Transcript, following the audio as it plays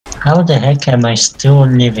How the heck am I still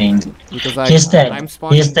living? Because He's dead. I'm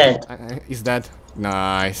spawning. He's dead. He's dead.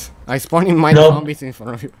 Nice. I spawned in my No, zombies in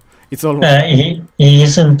front of you. It's almost. he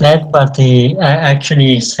isn't dead, but he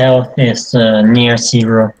actually his health is near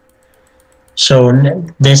zero. So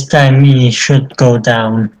this time he should go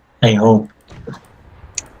down. I hope.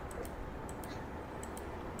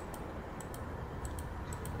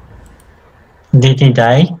 Did he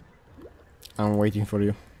die? I'm waiting for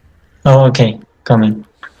you. Oh, okay, coming.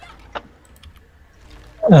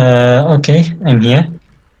 Okay, I'm here.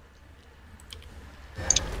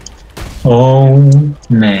 Oh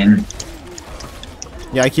man.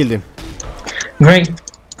 Yeah, I killed him. Great.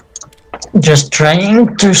 Just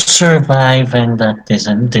trying to survive, and that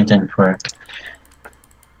didn't work.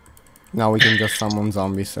 Now we can just summon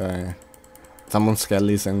zombies, summon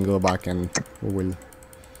skellies, and go back, and we will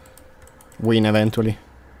win eventually.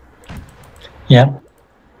 Yeah.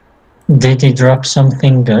 Did he drop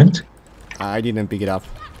something good? I didn't pick it up.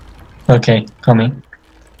 Okay, coming.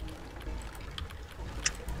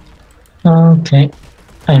 Okay,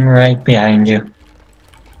 I'm right behind you.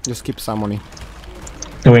 Just keep summoning.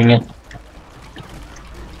 Doing it.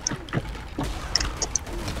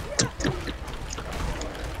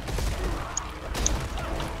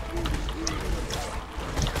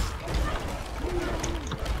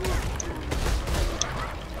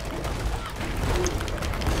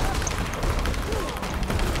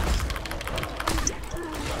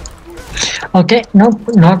 Okay, nope,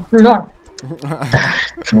 not.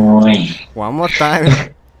 Boy. One more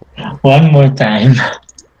time. One more time.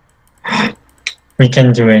 We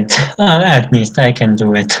can do it. At least I can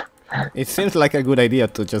do it. It seems like a good idea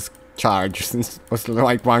to just charge, since it was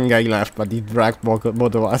like one guy left, but he dragged both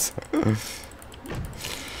of us.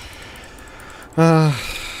 Well,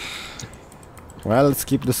 let's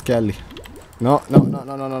keep the skelly. No.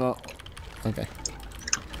 Okay.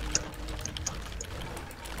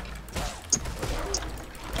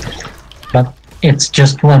 But it's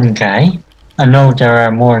just one guy. I know there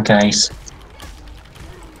are more guys.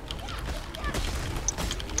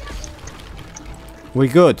 We're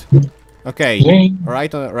good. Okay. Yay. Right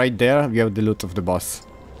there, we have the loot of the boss.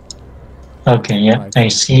 Okay, yeah, Right. I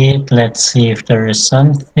see it. Let's see if there is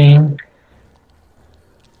something.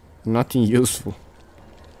 Nothing useful.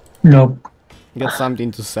 Nope. Get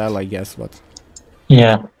something to sell, I guess, but...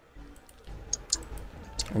 Yeah.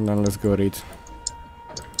 And then let's go read.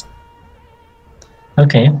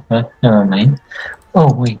 Okay, but never mind.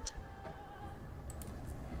 Oh, wait.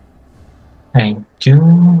 I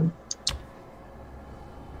do...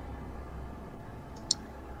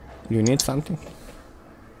 You need something?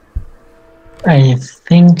 I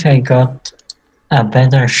think I got a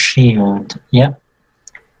better shield. Yeah.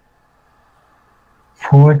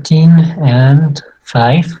 14 and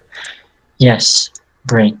 5. Yes,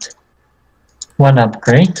 great. One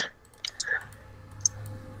upgrade.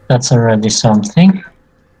 That's already something.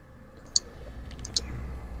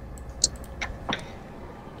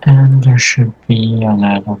 And there should be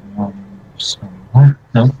another one somewhere.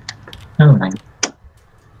 No, never mind.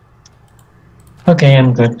 Okay,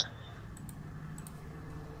 I'm good.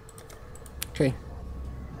 Okay.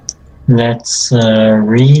 Let's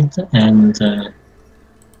read and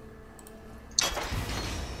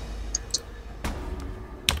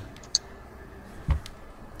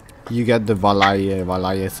You get the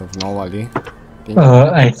Valayes of Novali.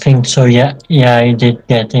 I think so. Yeah, I did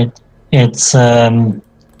get it. It's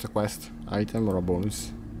It's a quest item or a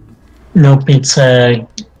bonus? nope. It's a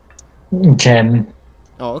gem,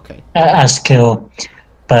 Oh, okay. a skill,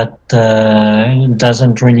 but it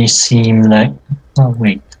doesn't really seem like. Oh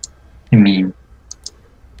wait, I mean,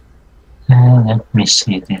 let me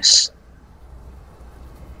see this.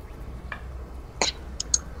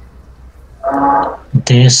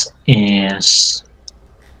 This is.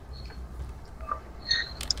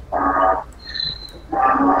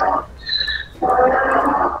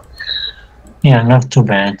 Yeah, not too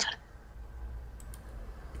bad.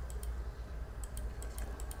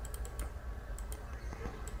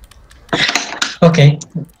 Okay.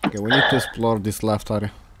 Okay, we need to explore this left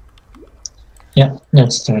area. Yeah,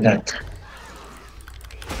 let's do that.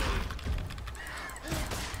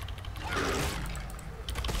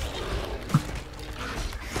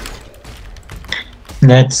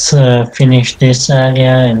 Let's finish this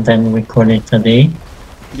area and then we call it a day.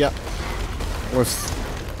 Yeah. I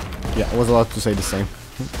was allowed to say the same.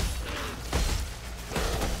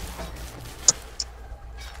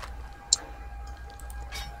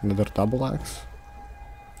 Another double axe.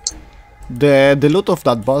 The loot of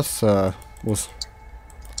that boss was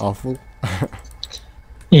awful.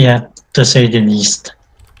 Yeah, to say the least.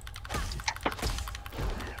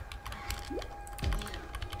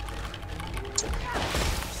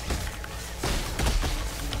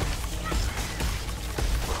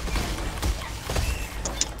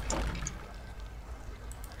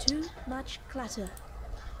 Much clutter.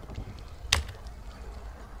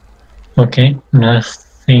 Okay,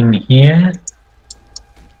 nothing here.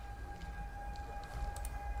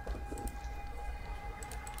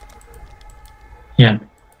 Yeah.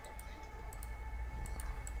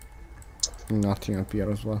 Nothing up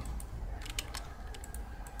here as well.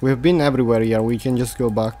 We've been everywhere here, we can just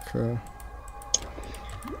go back.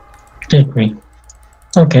 Did we?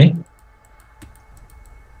 Okay.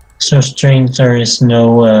 So strange there is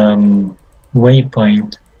no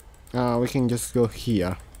waypoint. We can just go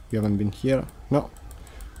here. We haven't been here. No.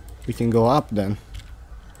 We can go up then.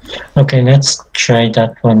 Okay, let's try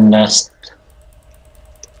that one last.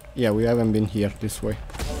 Yeah, we haven't been here this way.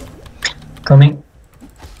 Coming.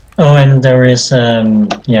 Oh, and there is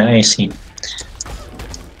yeah, I see.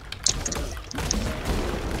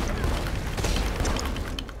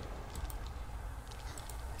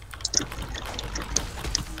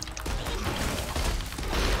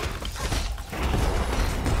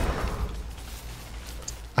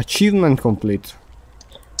 Achievement complete.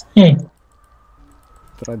 Hey,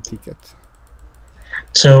 Thread ticket.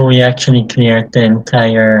 so we actually cleared the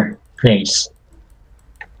entire place.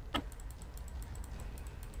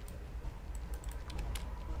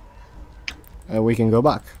 We can go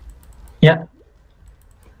back. Yeah.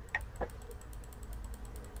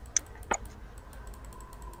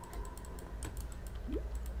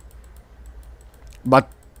 But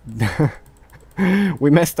we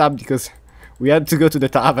messed up because we had to go to the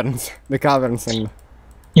taverns, the caverns, and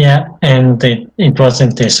Yeah, and it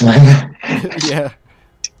wasn't this one. yeah.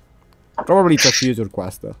 Probably it's a future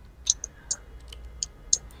quest though.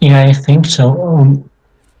 Yeah, I think so.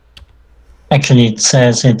 Actually, it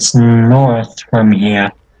says it's north from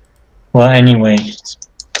here. Well, anyway,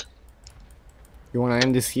 You wanna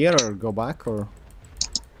end this here or go back or?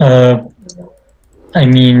 I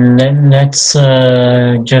mean, let's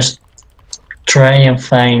just try and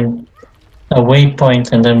find a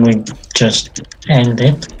waypoint and then we just end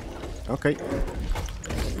it. Okay.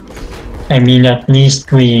 I mean, at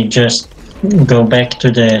least we just go back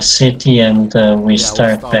to the city and we Yeah,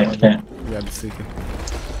 start we'll back there. Yeah, the city.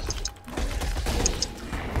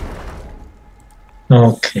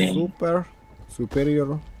 Okay. Super,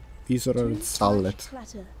 superior, visor, sallet.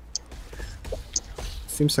 Clutter.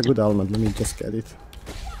 Seems a good helmet. Let me just get it.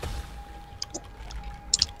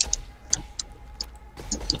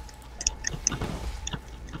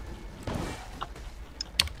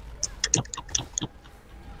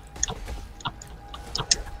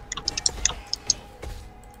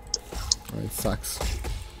 Oh, it sucks.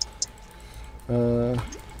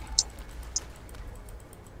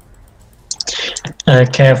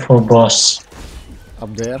 Careful, boss.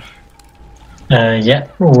 Up there. Yeah,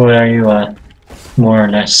 where you are, more or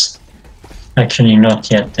less. Actually, not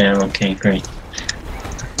yet there. Okay, great.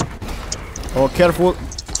 Oh, careful!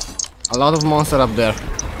 A lot of monster up there.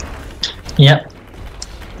 Yeah.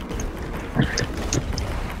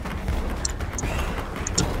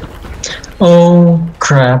 Oh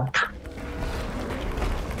crap.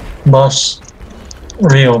 Boss.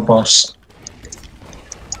 Real boss.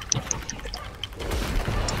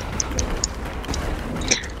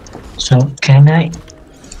 So can I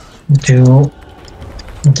do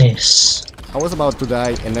this? I was about to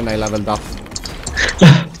die and then I leveled up.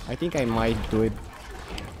 I think I might do it.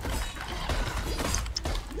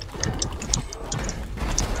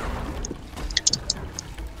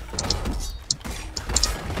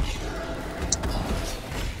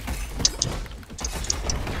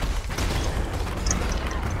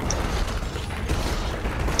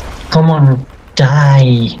 Come on,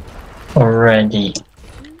 die already.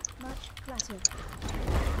 Much clutter.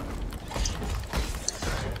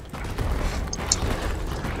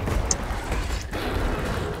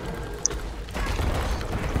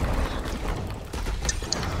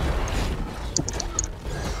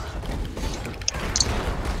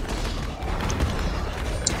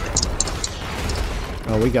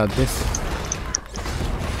 Oh, we got this.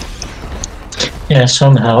 Yeah,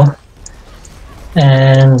 somehow.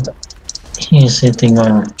 And he's hitting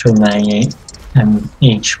on to my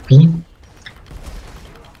HP.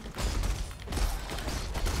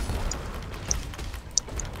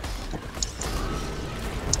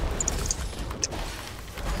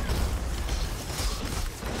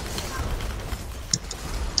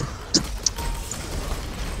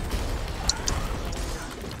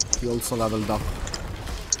 He also leveled up.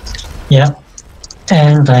 Yeah,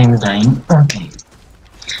 and I'm dying. Okay.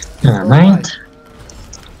 Never mind.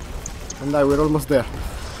 And we're almost there.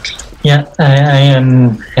 Yeah, I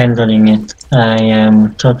am handling it. I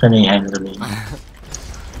am totally handling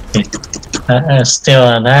it.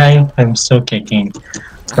 Still alive, I'm still kicking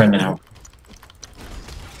for now.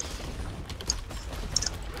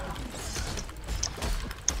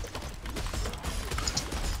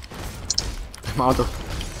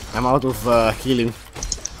 I'm out of healing.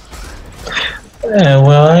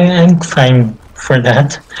 Well, I'm fine for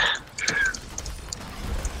that.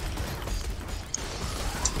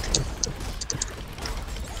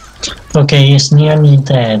 Okay, he's nearly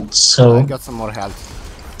dead, so I got some more health.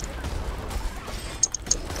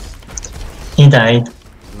 he died,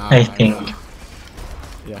 No, I think.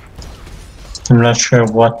 Yeah. I'm not sure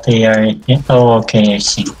what they are. Oh, okay, I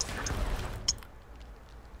see.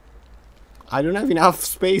 I don't have enough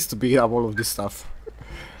space to beat up all of this stuff.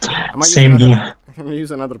 Same here. Can we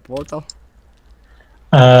use another portal?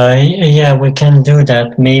 Yeah, we can do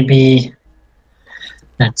that. Maybe.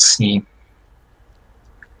 Let's see.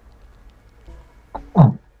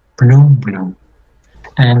 Oh, blue,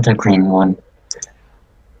 and the green one.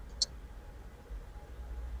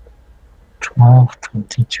 12,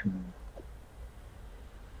 22.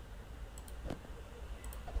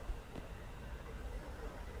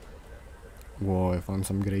 Whoa, I found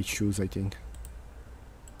some great shoes, I think.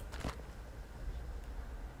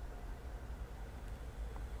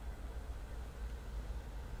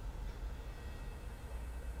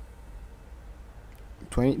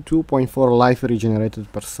 $2.4 life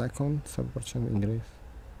regenerated per second, 7% increase.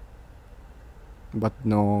 But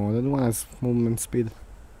no, that one has movement speed.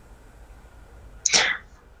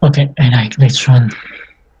 Okay, I like this one.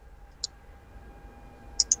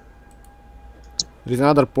 There's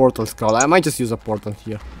another portal scroll. I might just use a portal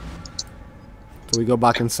here. So we go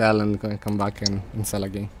back and sell and come back and sell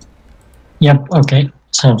again. Yep, okay,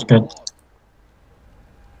 sounds good.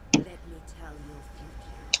 Let me tell your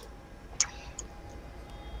future.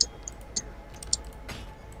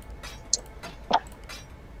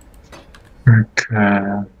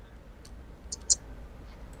 Okay.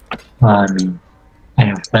 I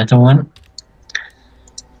have better one.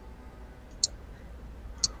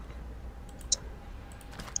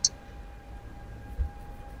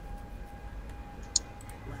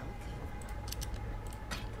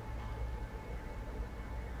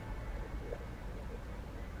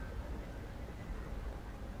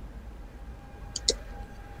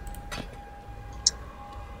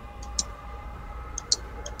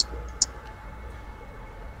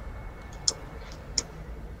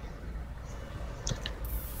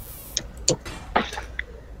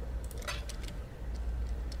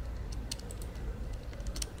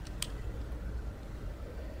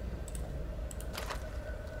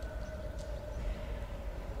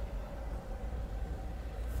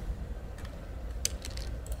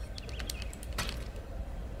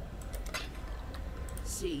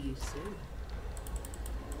 See you soon.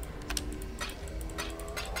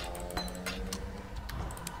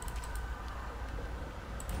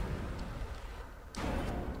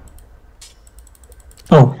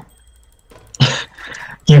 Oh,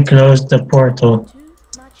 you closed the portal. Too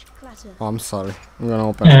much clutter. Oh, I'm sorry. I'm gonna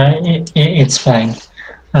open. It's fine.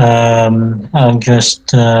 I'll just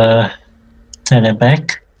tell it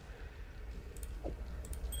back.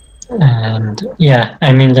 And yeah,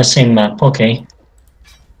 I'm in the same map. Okay,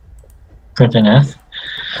 good enough.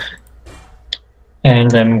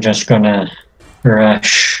 And I'm just gonna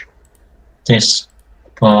rush this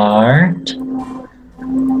part.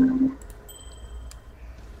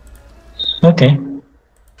 Okay.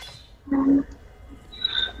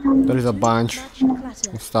 There is a bunch Much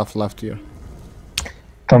clutter. of stuff left here.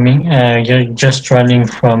 Coming. You're just running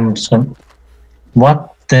from some.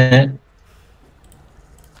 What the?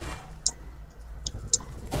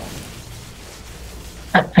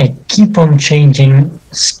 I keep on changing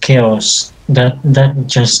skills. That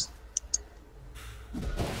just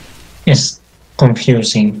is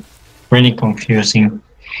confusing. Really confusing.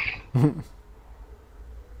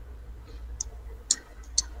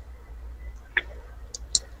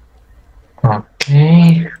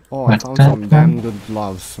 Okay. Oh, I What's found that some damn one? good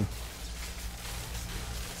gloves.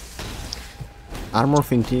 Armor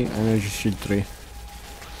 15, energy shield 3.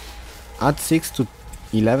 Add 6 to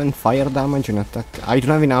 11 fire damage and attack. I don't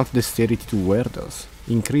have enough dexterity to wear those.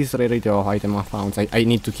 Increase rarity of item I found. I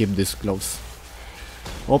need to keep these gloves.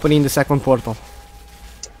 Opening the second portal.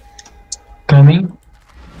 Coming.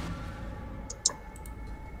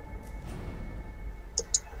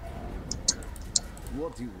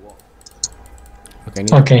 Okay, I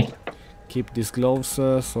need Okay. to keep these gloves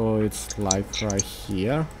so it's like right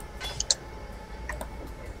here.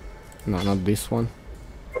 No, not this one.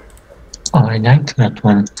 Oh, I like that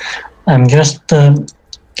one. I'm just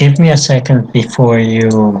give me a second before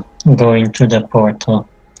you go into the portal.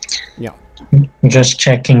 Yeah. Just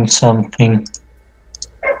checking something.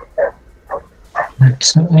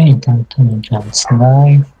 That's 8 intelligence,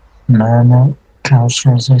 life, mana, chaos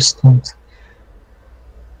resistance.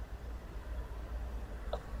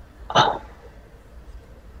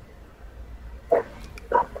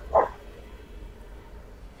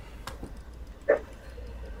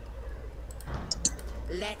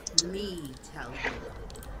 Let me tell you.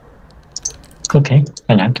 Okay,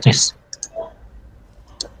 I like this.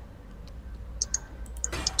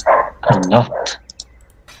 A lot.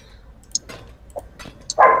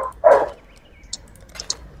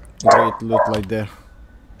 Great loot right there.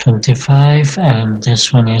 25, and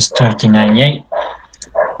this one is 39. Yay.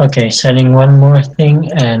 Okay, selling one more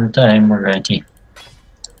thing, and I'm ready.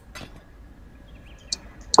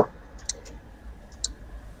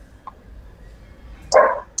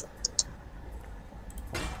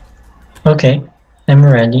 Okay, I'm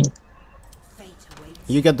ready. Fate awaits.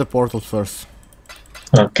 You get the portal first.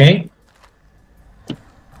 Okay.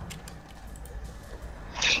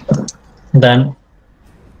 Done.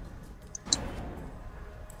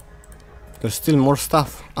 There's still more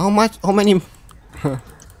stuff. How much? How many?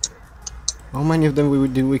 How many of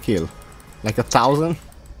them did we kill? Like 1,000?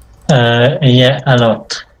 Yeah, a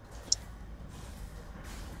lot.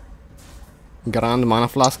 Grand mana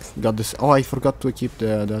flask. Got this. Oh, I forgot to equip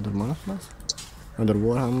the other mana flask. Other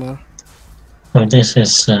warhammer. So this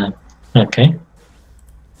is okay.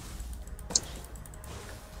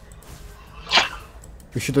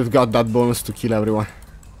 We should have got that bonus to kill everyone.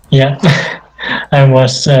 Yeah, I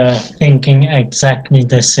was thinking exactly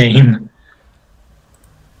the same.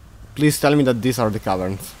 Please tell me that these are the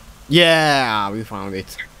caverns. Yeah, we found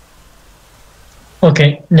it.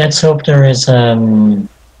 Okay, let's hope there is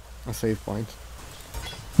A save point.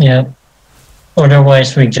 yeah.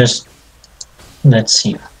 Otherwise we just let's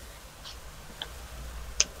see.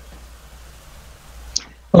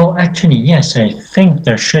 Oh, actually, yes, I think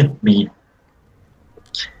there should be.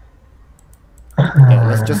 Yeah,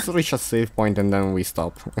 let's just reach a save point and then we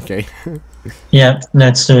stop. Okay. Yeah,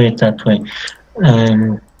 let's do it that way.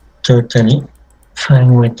 I'm totally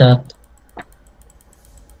fine with that.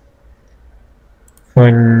 For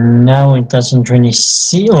now, it doesn't really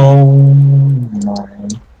see. Oh my.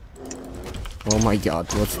 Oh my god,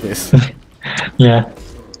 what's this? Yeah.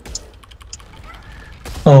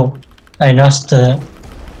 Oh, I lost the.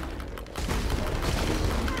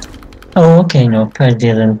 Oh, okay, no, I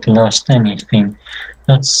didn't lost anything.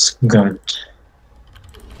 That's good.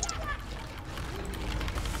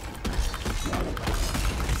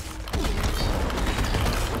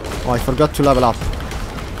 Oh, I forgot to level up.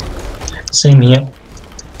 Same here.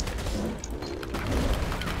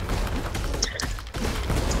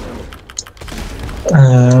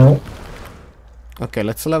 Okay,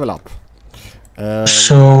 let's level up.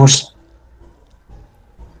 So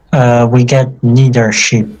we get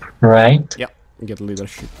leadership, right? Yeah, get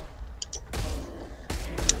leadership.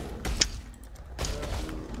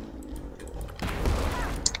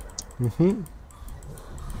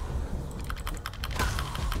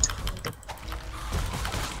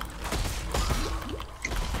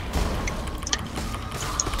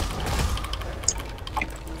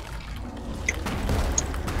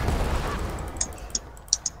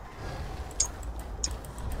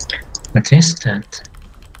 What is that?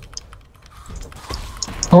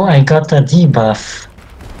 Oh, I got a debuff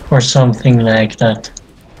or something like that.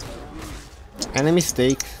 Enemy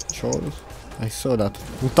stake, choice. I saw that.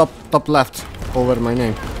 Top left, over my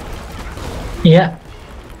name. Yeah.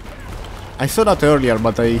 I saw that earlier,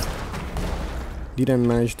 but I didn't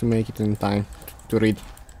manage to make it in time to read.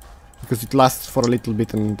 Because it lasts for a little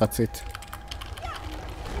bit and that's it.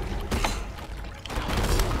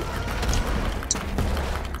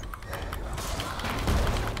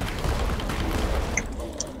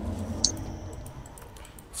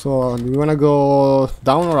 So, do you wanna go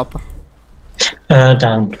down or up?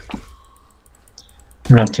 Down.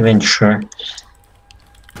 I'm not even sure.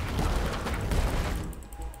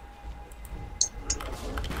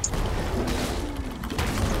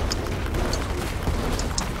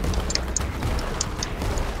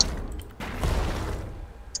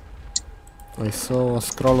 I saw a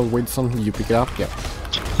scroll with some. Did you pick it up? Yeah.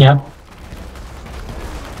 Yeah.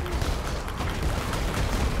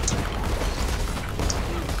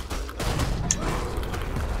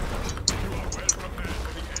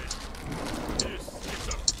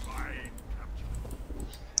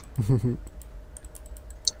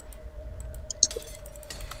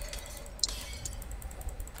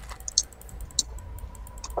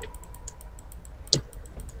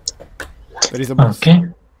 There is a boss. Okay.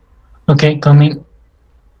 Okay, coming.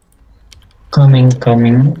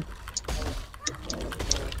 Coming.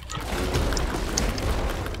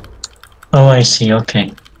 Oh, I see,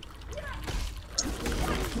 okay.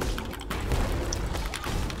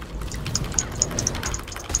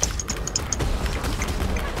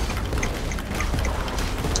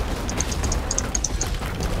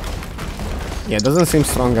 Yeah, it doesn't seem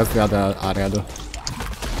strong as the other area though.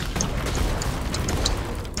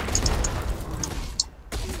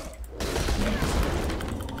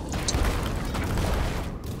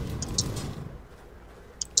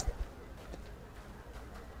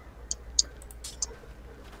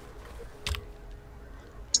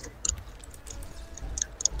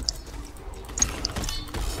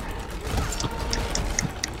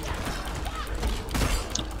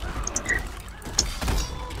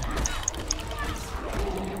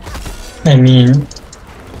 I mean,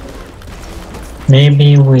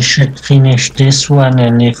 maybe we should finish this one,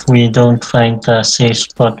 and if we don't find a safe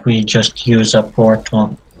spot, we just use a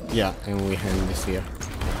portal. Yeah, and we end this here.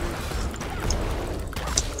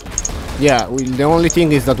 Yeah, the only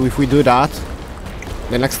thing is that if we do that,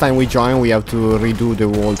 the next time we join, we have to redo the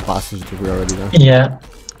wall passage that we already done. Yeah.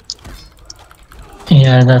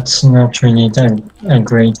 Yeah, that's not really a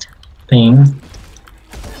great thing.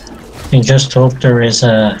 I just hope there is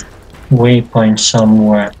a waypoint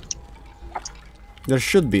somewhere. There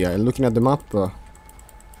should be, looking at the map.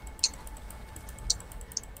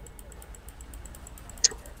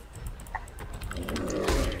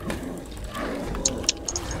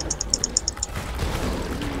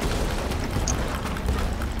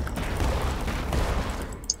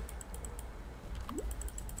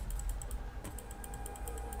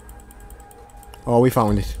 Oh, we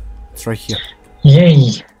found it. It's right here.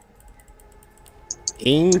 Yay!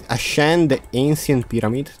 Ascend the ancient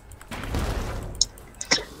pyramid.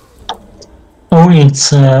 Oh,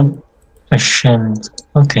 it's a shend.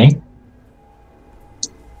 Okay.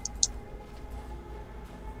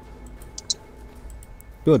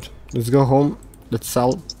 Good. Let's go home. Let's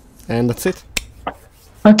sell. And that's it.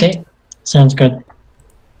 Okay. Sounds good.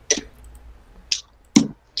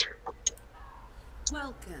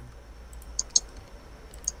 Welcome.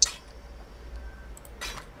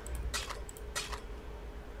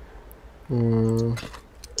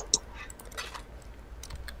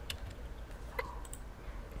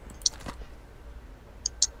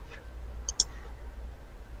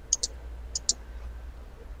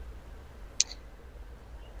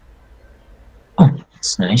 Oh,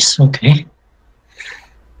 that's nice. Okay.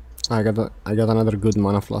 I got another good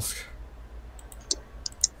mana flask.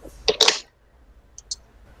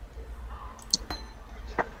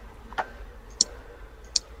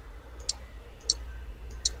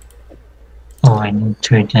 Oh, I need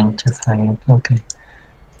to identify it. Okay.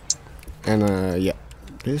 And yeah,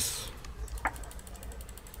 this.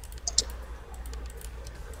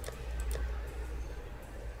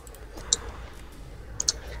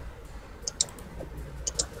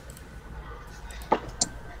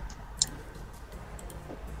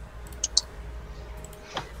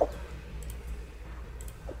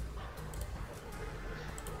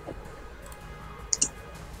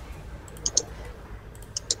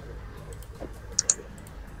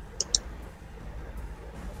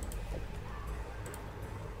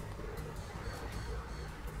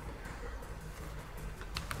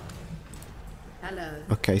 Hello.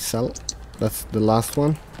 Okay, sell. That's the last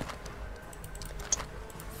one.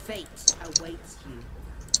 Fate awaits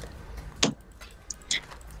you.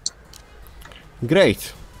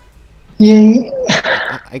 Great. Yay!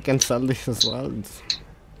 I can sell this as well.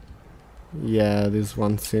 Yeah, this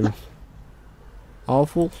one seems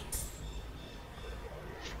awful.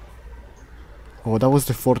 Oh, that was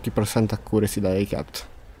the 40% accuracy that I kept.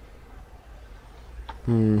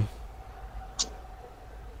 Welcome.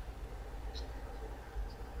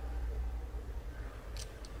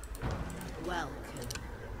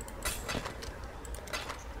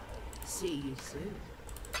 See you soon.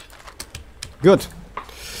 Good.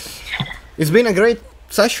 It's been a great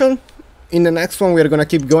session. In the next one we are gonna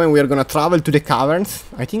keep going. We are gonna travel to the caverns.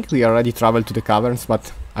 I think we already traveled to the caverns,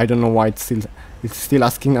 but I don't know why it's still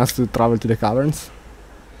asking us to travel to the caverns.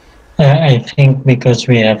 I think because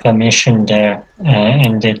we have a mission there,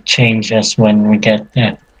 and it changes when we get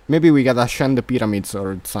there. Maybe we gotta ascend the pyramids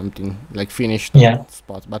or something, like finish Yeah.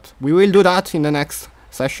 spot. But we will do that in the next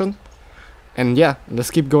session. And yeah,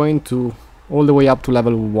 let's keep going to all the way up to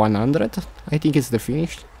level 100. I think it's the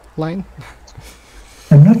finish line.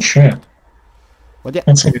 I'm not sure. But yeah,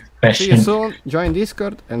 That's a good see you question. soon. Join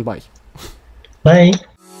Discord and bye. Bye.